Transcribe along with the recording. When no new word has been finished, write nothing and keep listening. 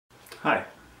Hi.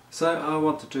 So I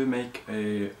wanted to make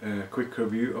a quick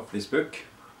review of this book.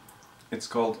 It's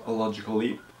called A Logical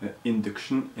Leap,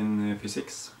 Induction in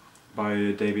Physics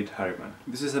by David Harriman.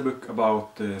 This is a book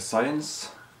about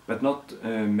science, but not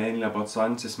mainly about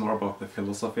science. It's more about the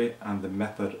philosophy and the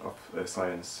method of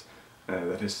science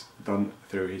that is done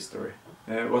through history.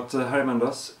 What Harriman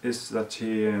does is that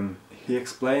he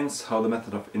explains how the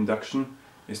method of induction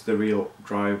is the real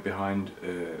drive behind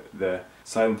the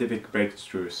scientific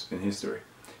breakthroughs in history.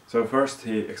 So first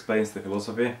he explains the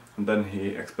philosophy, and then he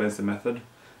explains the method,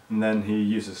 and then he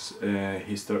uses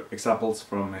examples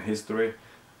from history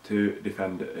to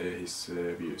defend his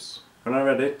views. When I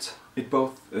read it, it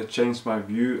both changed my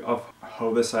view of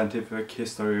how the scientific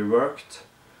history worked,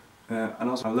 and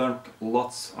also I learned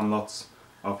lots and lots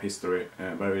of history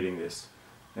by reading this.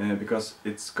 Because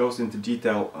it goes into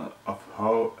detail of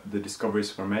how the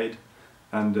discoveries were made,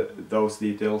 and those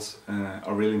details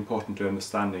are really important to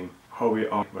understanding how we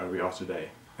are where we are today.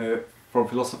 For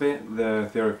philosophy, the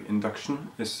theory of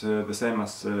induction is the same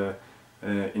as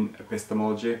in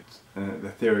epistemology,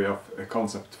 the theory of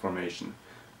concept formation.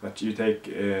 That you take,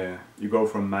 you go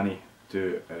from many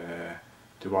to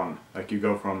one. Like you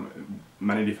go from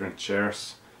many different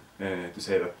chairs to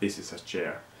say that this is a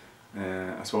chair.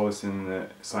 As well as in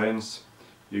science,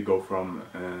 you go from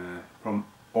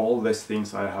all these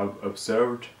things I have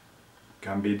observed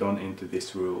can be done into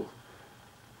this rule,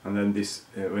 and then this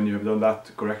when you have done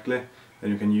that correctly,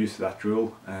 then you can use that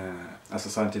rule as a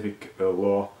scientific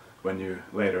law when you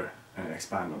later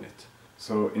expand on it.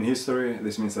 So in history,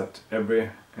 this means that every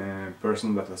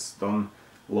person that has done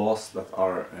laws that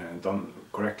are done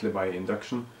correctly by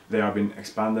induction, they have been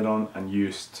expanded on and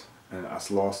used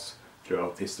as laws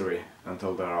throughout history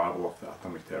until the arrival of the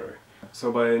atomic theory.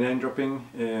 So by name dropping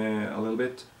a little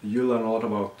bit, you learn a lot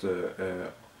about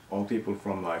all people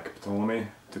from like Ptolemy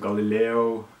to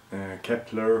Galileo,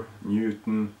 Kepler,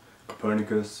 Newton,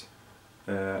 Copernicus,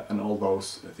 and all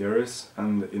those theories.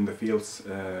 And in the fields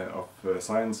of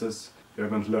sciences, you're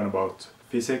going to learn about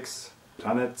physics,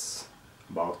 planets,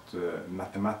 about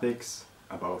mathematics,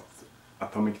 about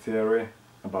atomic theory,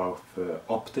 about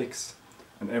optics,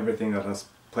 and everything that has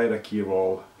played a key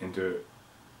role into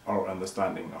our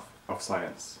understanding of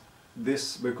science.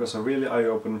 This book was a really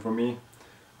eye-opener for me,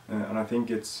 and I think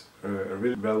it's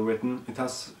really well written. It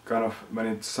has kind of, when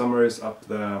it summarizes up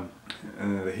the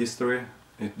history,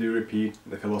 it do repeat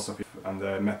the philosophy and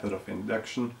the method of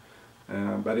induction,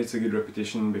 but it's a good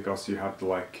repetition because you have to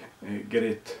like get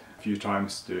it a few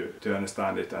times to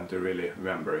understand it and to really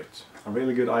remember it. A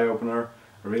really good eye-opener,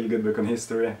 a really good book on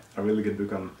history, a really good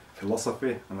book on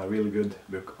philosophy, and a really good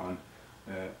book on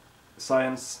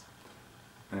science,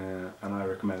 and I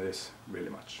recommend this really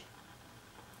much.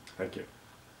 Thank you.